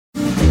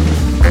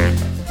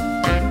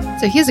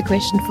So here's a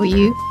question for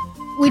you.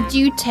 Would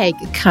you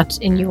take a cut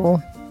in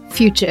your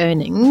future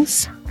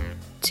earnings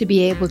to be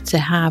able to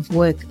have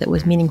work that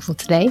was meaningful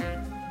today?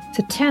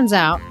 So it turns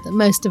out that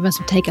most of us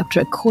would take up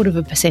to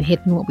 0.25% hit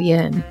in what we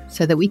earn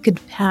so that we could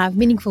have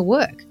meaningful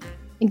work.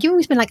 And given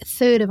we spend like a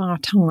third of our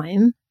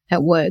time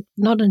at work,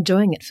 not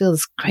enjoying it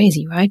feels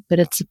crazy, right? But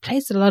it's a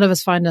place that a lot of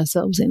us find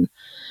ourselves in.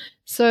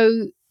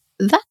 So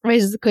that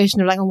raises the question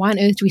of why on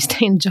earth do we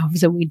stay in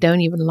jobs that we don't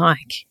even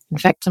like? In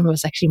fact, some of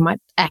us actually might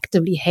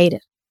actively hate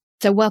it.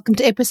 So welcome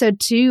to episode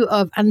 2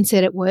 of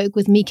Unsaid at Work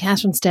with me,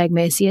 Catherine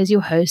Stagg-Macy, as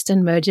your host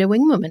and Mojo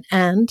Wingwoman.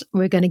 And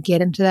we're going to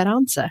get into that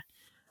answer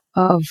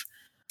of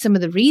some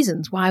of the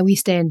reasons why we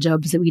stay in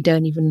jobs that we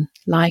don't even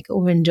like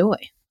or enjoy.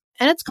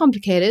 And it's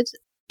complicated,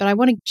 but I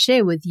want to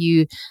share with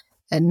you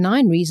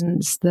 9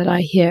 reasons that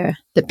I hear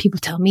that people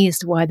tell me as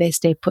to why they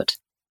stay put.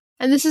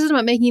 And this isn't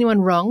about making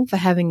anyone wrong for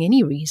having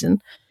any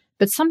reason,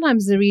 but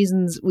sometimes the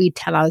reasons we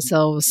tell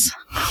ourselves,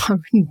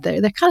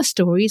 they're kind of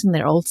stories and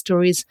they're old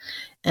stories.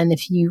 And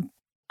if you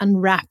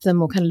unwrap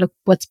them or kind of look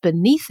what's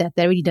beneath that,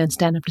 they really don't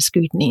stand up to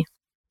scrutiny.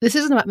 This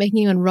isn't about making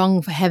anyone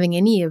wrong for having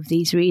any of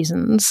these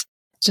reasons.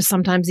 It's just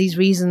sometimes these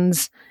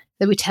reasons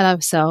that we tell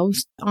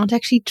ourselves aren't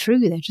actually true.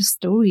 They're just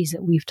stories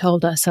that we've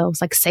told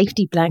ourselves, like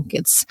safety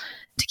blankets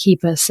to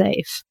keep us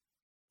safe.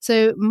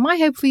 So my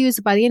hope for you is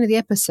that by the end of the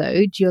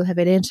episode, you'll have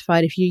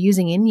identified if you're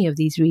using any of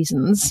these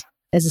reasons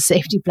as a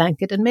safety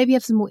blanket and maybe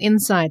have some more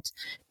insight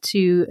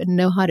to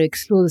know how to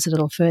explore this a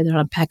little further and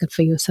unpack it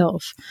for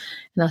yourself.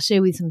 And I'll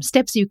share with you some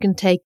steps you can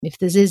take if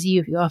this is you,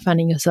 if you are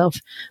finding yourself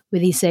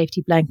with these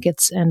safety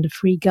blankets and a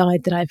free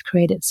guide that I've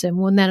created. So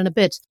more on that in a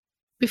bit.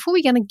 Before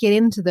we're going to get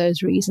into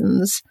those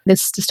reasons,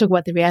 let's just talk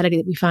about the reality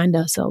that we find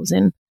ourselves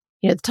in.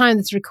 At the time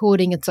that's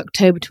recording, it's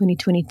October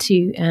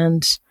 2022,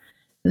 and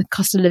the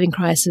cost of living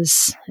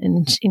crisis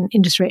and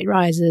interest rate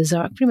rises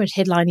are pretty much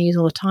headline news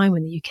all the time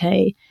in the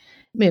UK.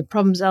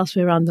 Problems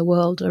elsewhere around the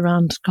world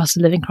around cost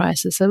of living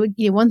crisis. So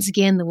once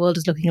again, the world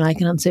is looking like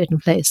an uncertain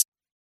place.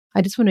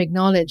 I just want to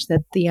acknowledge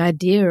that the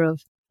idea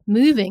of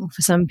moving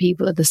for some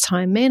people at this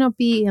time may not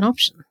be an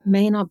option,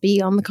 may not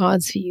be on the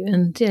cards for you.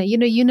 And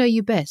you know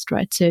you best,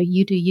 right? So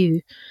you do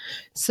you.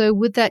 So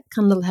with that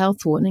kind of little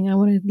health warning, I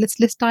want to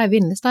let's dive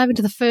in. Let's dive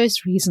into the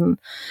first reason,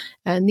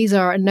 and these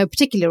are in no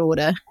particular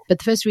order. But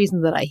the first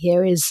reason that I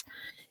hear is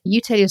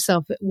you tell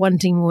yourself that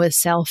wanting more is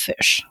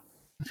selfish.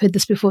 I've heard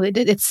this before.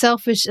 It's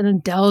selfish and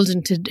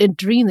indulgent to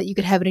dream that you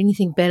could have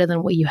anything better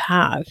than what you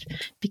have,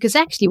 because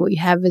actually what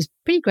you have is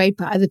pretty great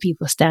by other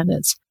people's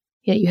standards.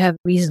 You have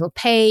reasonable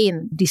pay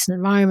and a decent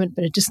environment,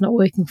 but it's just not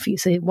working for you.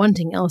 So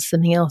wanting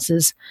something else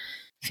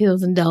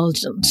feels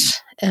indulgent.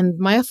 And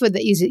my offer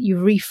that is that you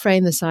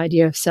reframe this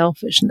idea of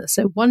selfishness.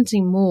 So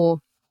wanting more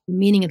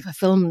meaning and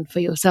fulfillment for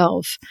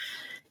yourself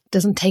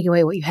doesn't take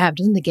away what you have,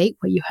 doesn't negate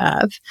what you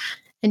have.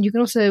 And you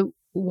can also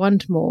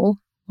want more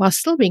while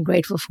still being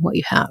grateful for what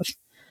you have.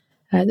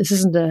 This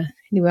isn't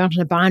we're not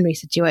in a binary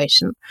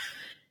situation.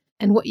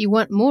 And what you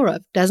want more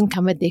of doesn't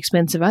come at the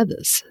expense of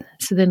others.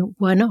 So then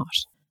why not?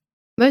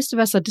 Most of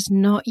us are just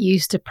not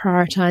used to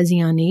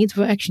prioritizing our needs.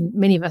 Well, actually,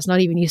 many of us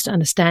not even used to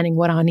understanding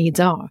what our needs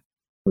are.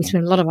 We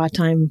spend a lot of our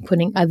time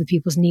putting other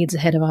people's needs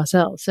ahead of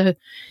ourselves. So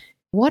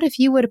what if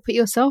you were to put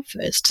yourself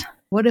first?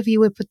 What if you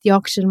were to put the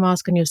oxygen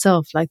mask on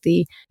yourself, like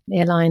the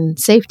airline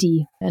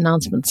safety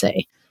announcements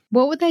say?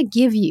 What would that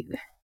give you?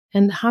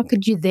 And how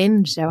could you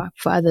then show up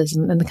for others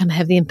and kind of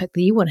have the impact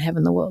that you want to have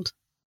in the world?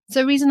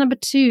 So reason number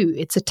 2,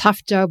 it's a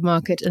tough job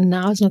market and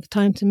now is not the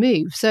time to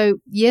move. So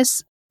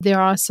yes,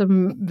 there are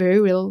some very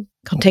real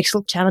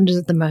contextual challenges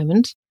at the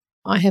moment.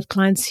 I have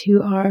clients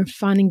who are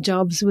finding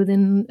jobs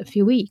within a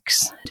few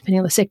weeks, depending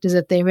on the sectors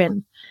that they're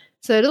in.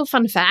 So a little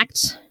fun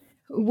fact,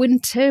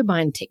 wind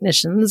turbine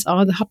technicians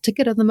are the hot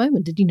ticket at the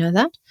moment. Did you know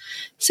that?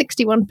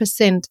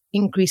 61%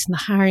 increase in the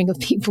hiring of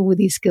people with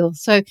these skills.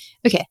 So,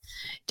 okay,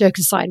 jokes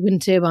aside,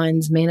 wind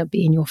turbines may not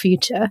be in your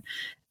future.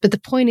 But the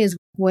point is,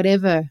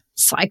 whatever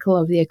cycle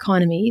of the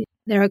economy,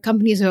 there are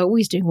companies who are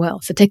always doing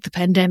well. So take the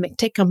pandemic,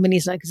 tech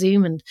companies like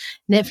Zoom and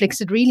Netflix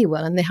did really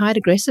well, and they hired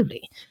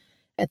aggressively.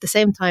 At the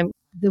same time,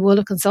 the world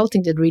of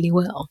consulting did really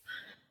well.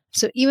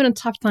 So even in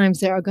tough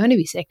times, there are going to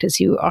be sectors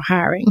who are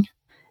hiring.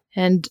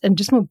 And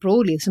just more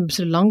broadly, some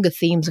sort of longer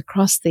themes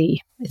across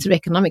the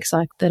economic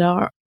cycle that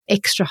are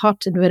extra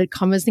hot, inverted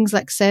commas, things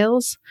like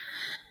sales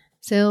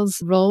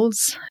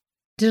roles,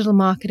 digital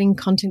marketing,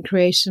 content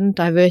creation,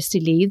 diversity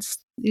leads.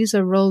 These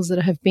are roles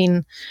that have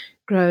been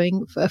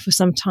growing for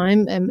some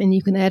time, and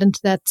you can add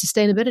into that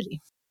sustainability.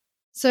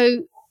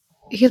 So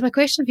here's my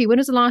question for you. When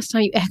was the last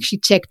time you actually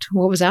checked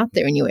what was out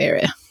there in your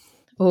area?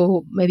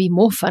 Or maybe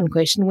more fun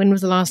question, when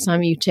was the last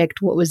time you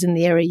checked what was in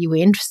the area you were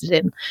interested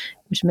in,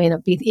 which may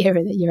not be the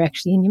area that you're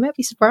actually in? You might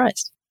be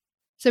surprised.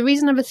 So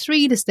reason number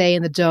 3 to stay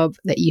in the job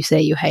that you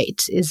say you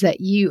hate is that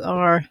you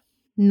are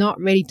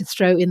not ready to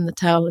throw in the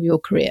towel of your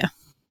career.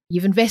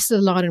 You've invested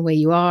a lot in where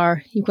you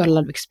are. You've got a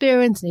lot of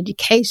experience and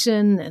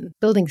education and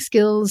building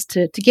skills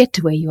to get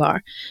to where you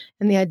are.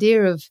 And the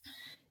idea of,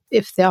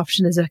 if the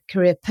option is a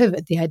career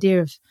pivot, the idea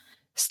of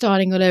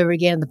starting all over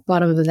again at the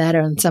bottom of the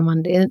ladder in some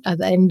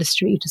other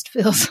industry just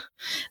feels a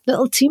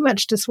little too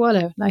much to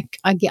swallow. Like,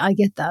 I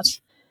get that.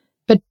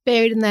 But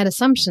buried in that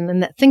assumption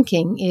and that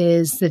thinking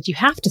is that you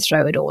have to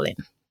throw it all in.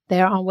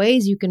 There are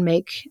ways you can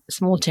make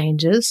small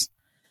changes,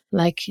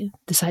 like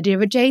this idea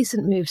of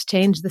adjacent moves,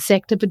 change the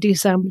sector, but do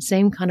some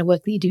same kind of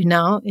work that you do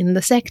now in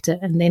the sector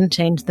and then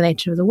change the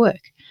nature of the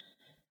work.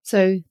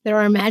 So there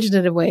are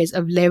imaginative ways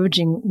of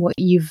leveraging what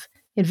you've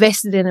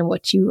invested in and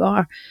what you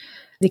are,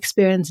 the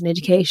experience and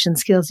education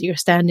skills that you're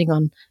standing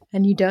on,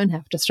 and you don't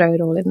have to throw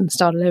it all in and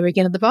start all over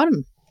again at the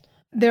bottom.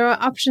 There are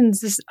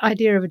options, this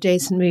idea of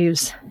adjacent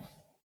moves.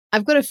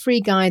 I've got a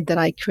free guide that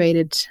I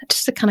created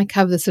just to kind of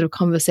cover this sort of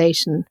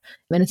conversation.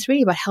 And it's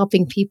really about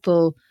helping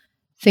people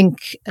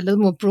think a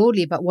little more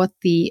broadly about what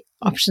the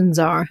options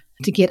are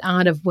to get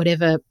out of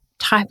whatever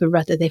type of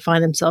rut that they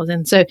find themselves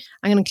in. So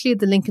I'm going to include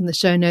the link in the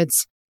show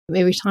notes.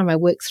 Every time I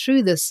work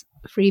through this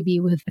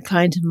freebie with a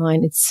client of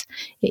mine,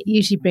 it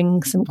usually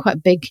brings some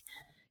quite big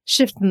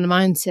shift in the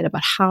mindset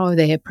about how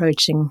they're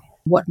approaching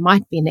what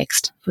might be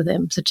next for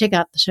them. So check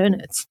out the show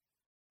notes.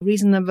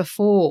 Reason number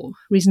four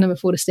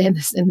to stay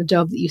in the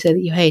job that you say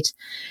that you hate.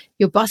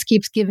 Your boss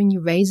keeps giving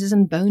you raises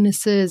and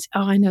bonuses.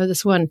 Oh, I know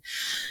this one.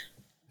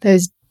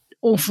 Those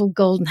awful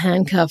golden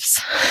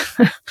handcuffs.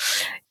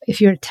 If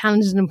you're a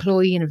talented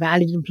employee and a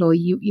valued employee,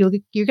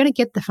 you're going to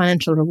get the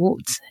financial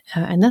rewards.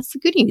 And that's the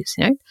good news,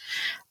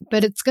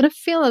 But it's going to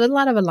feel a little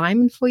out of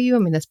alignment for you. I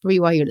mean, that's probably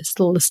why you're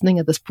still listening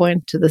at this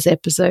point to this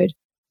episode.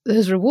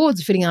 Those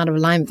rewards are feeling out of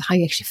alignment with how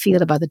you actually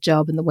feel about the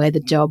job and the way the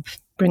job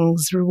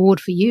brings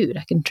reward for you,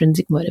 like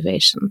intrinsic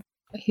motivation.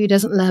 Who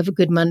doesn't love a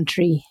good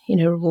monetary,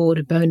 reward,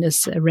 a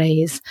bonus, a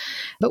raise?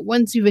 But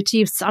once you've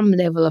achieved some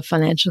level of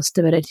financial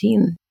stability,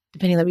 and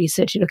depending on the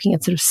research, you're looking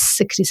at sort of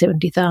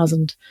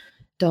 $60,000,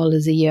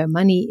 $70,000 a year,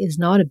 money is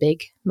not a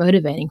big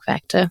motivating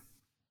factor.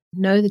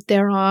 Know that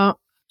there are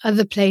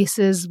other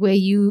places where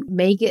you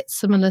may get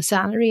similar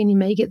salary and you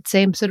may get the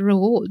same sort of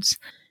rewards.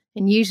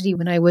 And usually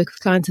when I work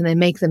with clients and they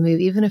make the move,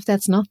 even if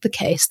that's not the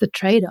case, the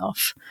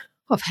trade-off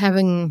of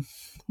having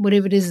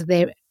whatever it is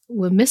they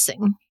were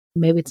missing,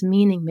 maybe it's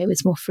meaning, maybe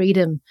it's more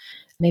freedom,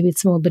 maybe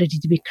it's more ability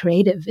to be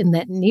creative in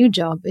that new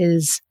job,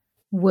 is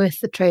worth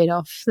the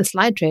trade-off, the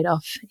slight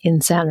trade-off in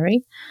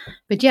salary.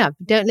 But yeah,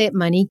 don't let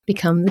money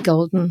become the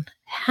golden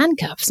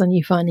handcuffs on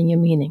you finding your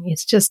meaning.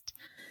 It's just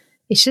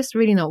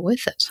really not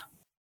worth it.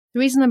 The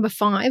reason number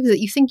 5 is that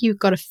you think you've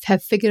got to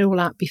have figured it all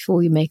out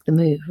before you make the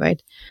move,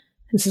 right?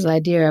 This is the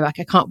idea of, like,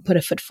 I can't put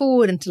a foot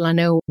forward until I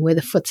know where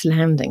the foot's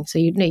landing. So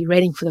you're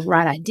waiting for the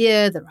right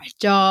idea, the right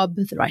job,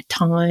 the right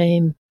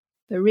time.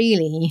 But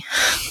really,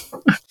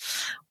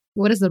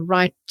 what does the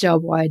right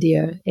job or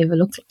idea ever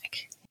look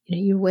like?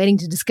 You're waiting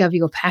to discover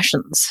your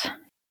passions.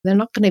 They're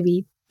not going to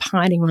be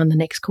hiding around the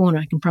next corner,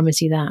 I can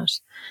promise you that.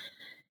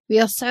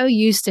 We are so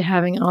used to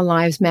having our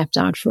lives mapped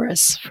out for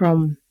us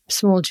from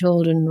small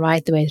children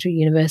right the way through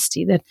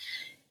university that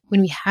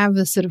when we have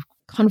this sort of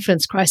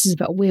confidence crisis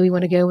about where we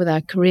want to go with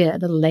our career a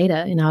little later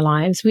in our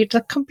lives, we're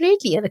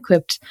completely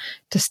ill-equipped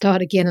to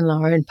start again on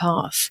our own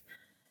path.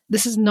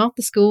 This is not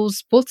the school's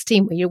sports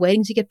team where you're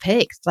waiting to get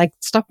picked. Like,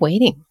 stop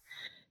waiting.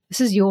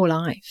 This is your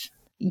life.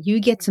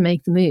 You get to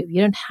make the move. You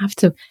don't have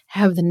to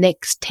have the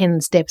next 10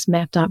 steps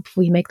mapped out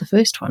before you make the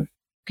first one.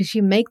 Because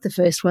you make the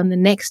first one, the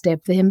next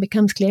step then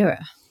becomes clearer.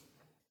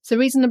 So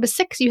reason number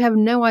 6, you have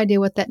no idea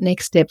what that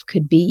next step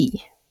could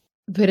be.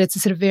 But it's a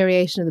sort of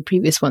variation of the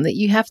previous one, that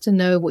you have to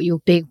know what your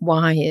big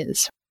why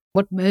is.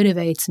 What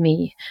motivates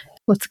me?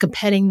 What's the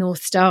compelling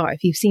North Star?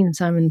 If you've seen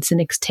Simon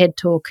Sinek's TED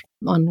Talk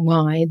on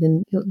why,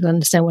 then you'll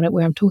understand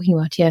where I'm talking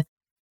about here.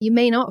 You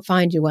may not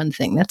find your one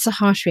thing. That's a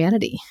harsh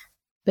reality.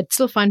 But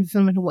still find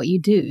fulfillment in what you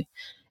do.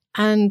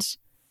 And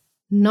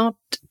not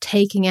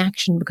taking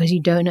action because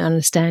you don't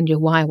understand your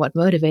why, what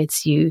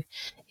motivates you,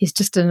 is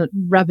just a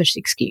rubbish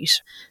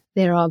excuse.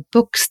 There are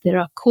books, there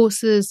are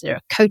courses, there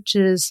are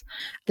coaches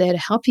there to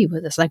help you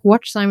with this. Like,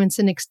 watch Simon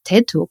Sinek's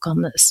TED Talk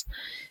on this.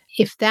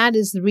 If that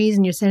is the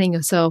reason you're telling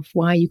yourself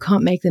why you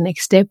can't make the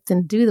next step,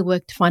 then do the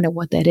work to find out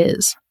what that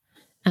is.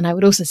 And I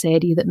would also say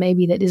to you that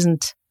maybe that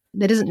isn't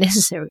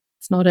necessary.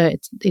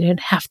 You don't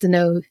have to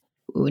know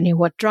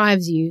what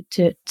drives you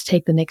to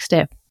take the next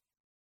step.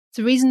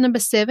 So reason number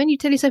 7, you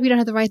tell yourself you don't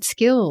have the right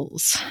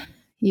skills.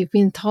 You've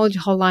been told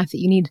your whole life that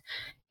you need,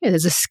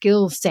 there's a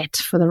skill set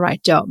for the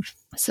right job.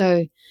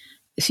 So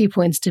a few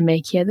points to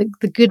make here.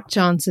 The good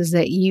chances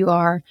that you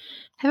have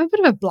a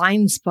bit of a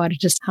blind spot at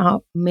just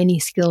how many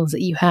skills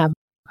that you have,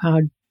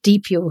 how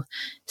deep your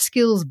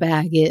skills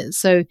bag is.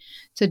 So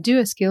do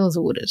a skills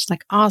audit.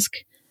 Like, ask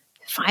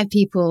 5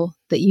 people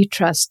that you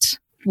trust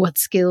what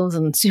skills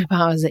and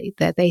superpowers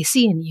that they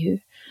see in you.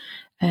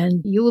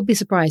 And you will be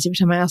surprised. Every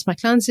time I ask my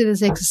clients to do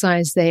this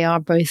exercise, they are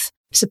both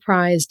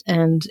surprised,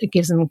 and it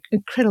gives them an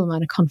incredible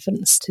amount of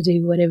confidence to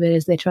do whatever it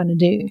is they're trying to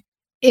do.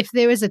 If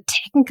there is a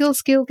technical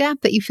skill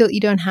gap that you feel you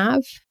don't have,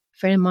 a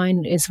friend of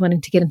mine is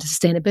wanting to get into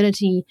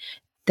sustainability.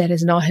 That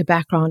is not her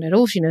background at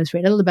all. She knows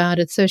very little about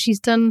it. So she's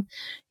done,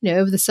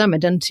 over the summer,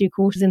 2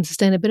 courses in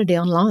sustainability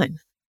online.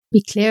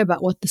 Be clear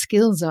about what the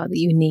skills are that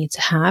you need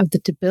to have,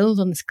 that to build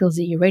on the skills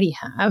that you already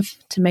have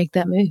to make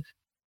that move.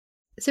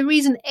 So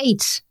reason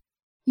 8,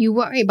 you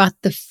worry about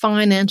the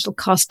financial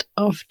cost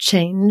of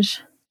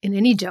change in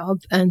any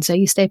job, and so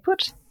you stay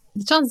put.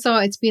 The chances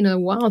are it's been a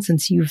while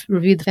since you've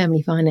reviewed the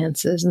family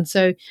finances, and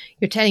so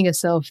you're telling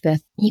yourself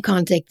that you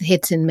can't take the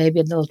hit in maybe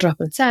a little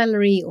drop in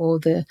salary or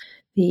the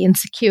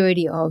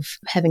insecurity of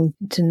having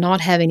to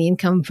not have any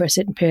income for a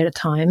certain period of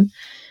time.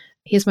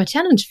 Here's my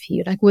challenge for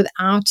you. Like,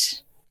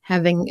 without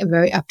having a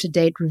very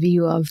up-to-date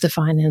review of the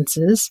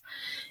finances,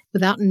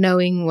 without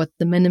knowing what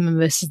the minimum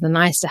versus the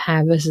nice to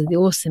have versus the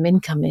awesome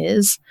income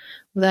is,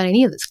 without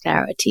any of this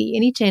clarity,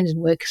 any change in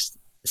work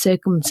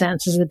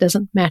circumstances that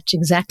doesn't match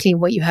exactly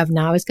what you have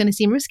now is going to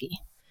seem risky.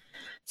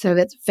 So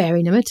that's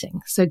very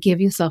limiting. So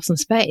give yourself some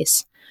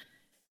space.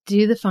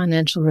 Do the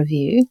financial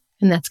review,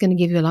 and that's going to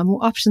give you a lot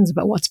more options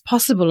about what's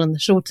possible in the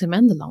short term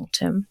and the long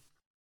term.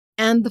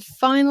 And the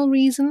final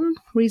reason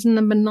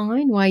number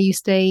 9, why you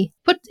stay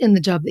put in the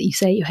job that you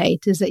say you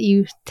hate, is that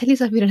you tell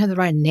yourself you don't have the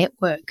right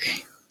network.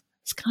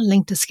 It's kind of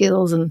linked to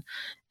skills and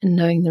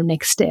knowing the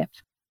next step.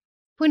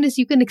 Point is,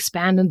 you can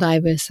expand and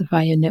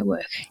diversify your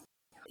network.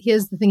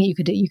 Here's the thing that you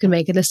could do. You can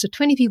make a list of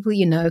 20 people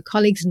you know,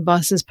 colleagues and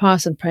bosses,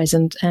 past and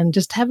present, and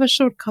just have a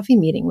short coffee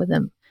meeting with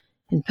them,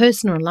 in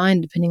person or online,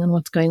 depending on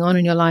what's going on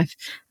in your life,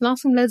 and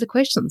ask them loads of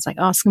questions, like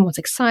ask them what's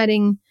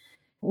exciting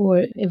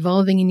or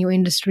evolving in your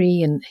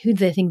industry and who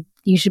they think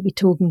you should be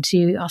talking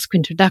to, ask for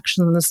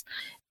introductions.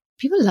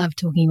 People love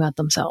talking about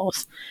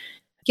themselves.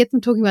 Get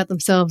them talking about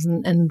themselves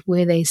and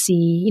where they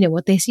see,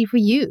 what they see for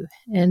you.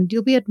 And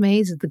you'll be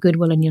amazed at the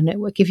goodwill in your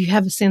network. If you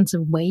have a sense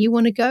of where you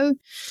want to go,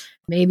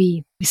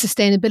 maybe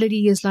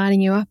sustainability is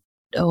lighting you up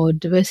or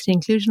diversity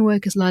and inclusion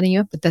work is lighting you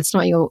up, but that's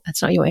not your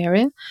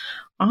area.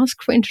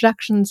 Ask for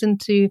introductions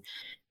into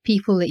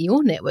people that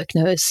your network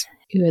knows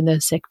who are in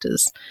those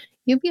sectors.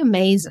 You'll be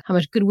amazed at how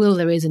much goodwill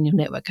there is in your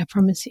network, I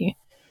promise you.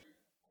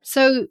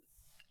 So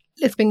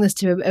let's bring this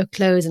to a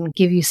close and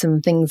give you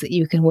some things that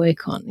you can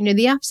work on.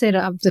 The upset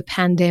of the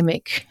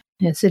pandemic,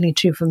 and it's certainly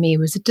true for me,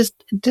 was it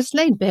just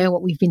laid bare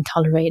what we've been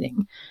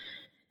tolerating.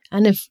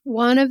 And if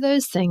one of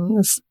those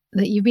things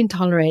that you've been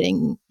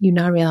tolerating, you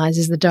now realize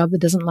is the job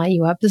that doesn't light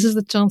you up, this is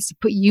the chance to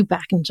put you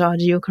back in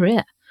charge of your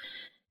career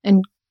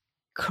and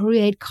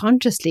create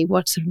consciously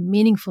what's a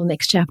meaningful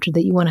next chapter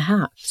that you want to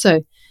have.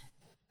 So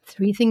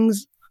 3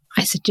 things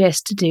I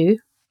suggest to do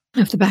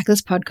off the back of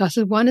this podcast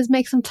is, 1 is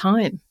make some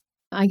time.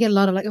 I get a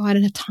lot of I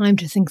don't have time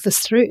to think this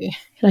through.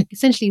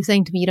 Essentially you're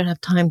saying to me, you don't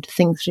have time to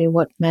think through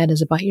what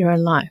matters about your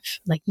own life.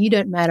 You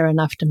don't matter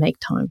enough to make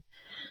time.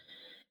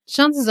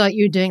 Chances are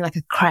you're doing a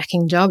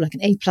cracking job, an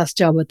A+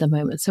 job at the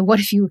moment. So what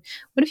if you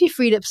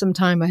freed up some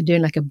time by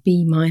doing a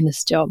B-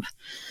 job?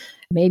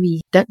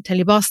 Maybe don't tell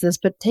your boss this,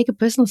 but take a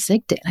personal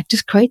sick day.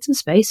 Just create some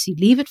space. You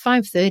leave at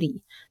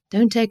 5:30.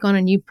 Don't take on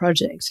a new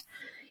project.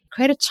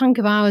 Create a chunk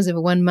of hours over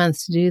 1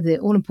 month to do the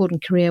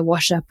all-important career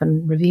wash-up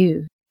and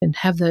review and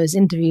have those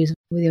interviews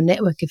with your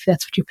network if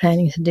that's what you're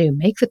planning to do.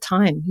 Make the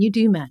time. You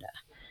do matter.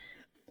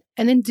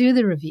 And then do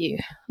the review.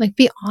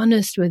 Be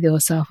honest with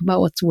yourself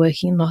about what's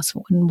working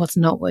and what's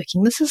not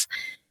working.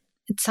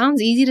 It sounds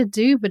easy to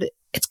do, but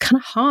it's kind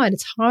of hard.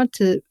 It's hard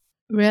to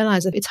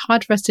realize that it's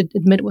hard for us to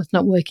admit what's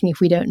not working if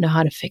we don't know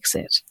how to fix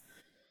it.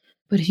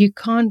 But if you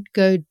can't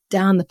go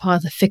down the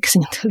path of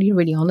fixing until you're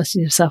really honest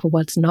with yourself about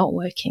what's not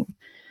working,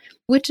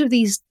 which of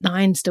these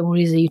 9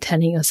 stories are you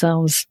telling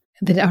yourselves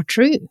that are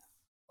true?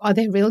 Are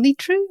they really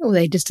true, or are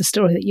they just a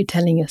story that you're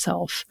telling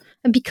yourself?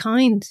 And be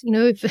kind.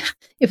 If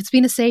it's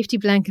been a safety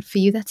blanket for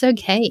you, that's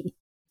okay.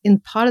 In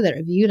part of that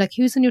review,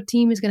 who's on your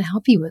team is going to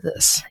help you with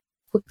this?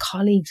 What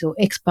colleagues or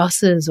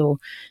ex-bosses or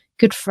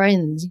good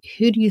friends?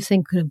 Who do you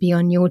think could be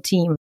on your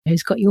team?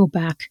 Who's got your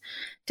back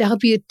to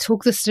help you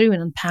talk this through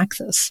and unpack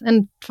this?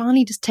 And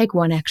finally, just take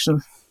 1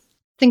 action.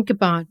 Think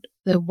about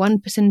the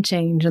 1%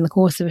 change in the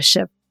course of a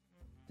ship.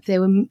 If they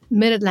were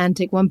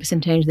mid-Atlantic,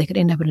 1% change, they could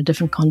end up in a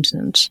different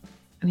continent.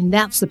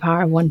 That's the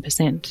power of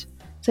 1%.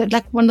 So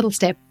 1 little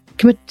step,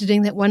 commit to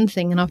doing that 1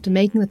 thing. And after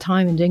making the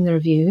time and doing the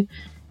review,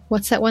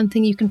 what's that 1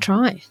 thing you can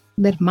try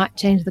that might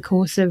change the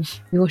course of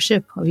your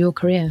ship, of your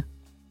career?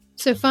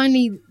 So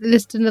finally,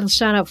 just a little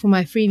shout out for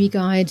my freebie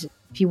guide.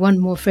 If you want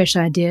more fresh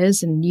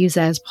ideas and use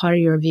that as part of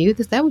your review,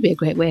 that would be a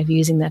great way of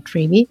using that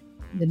freebie.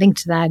 The link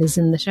to that is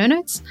in the show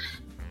notes.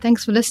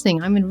 Thanks for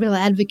listening. I'm a real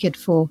advocate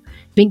for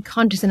being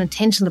conscious and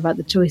intentional about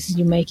the choices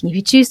you're making. If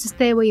you choose to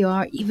stay where you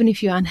are, even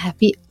if you're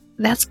unhappy,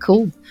 that's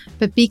cool.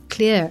 But be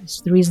clear as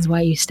to the reasons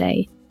why you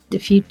stay.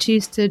 If you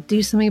choose to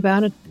do something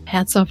about it,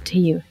 hats off to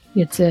you.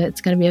 It's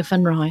going to be a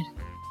fun ride.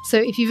 So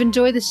if you've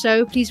enjoyed the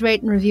show, please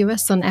rate and review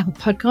us on Apple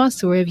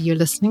Podcasts or wherever you're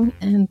listening.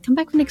 And come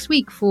back next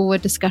week for a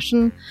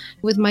discussion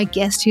with my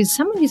guest, who's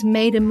someone who's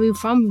made a move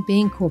from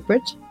being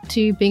corporate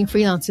to being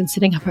freelance and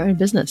setting up her own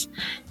business.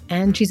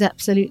 And she's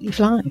absolutely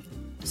flying.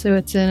 So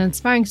it's an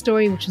inspiring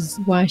story, which is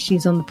why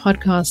she's on the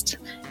podcast.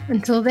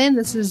 Until then,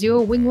 this is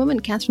your wing woman,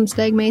 Catherine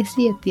Stagg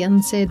Macy, at the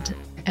Unsaid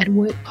at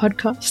Work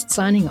podcast,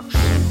 signing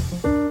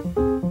off.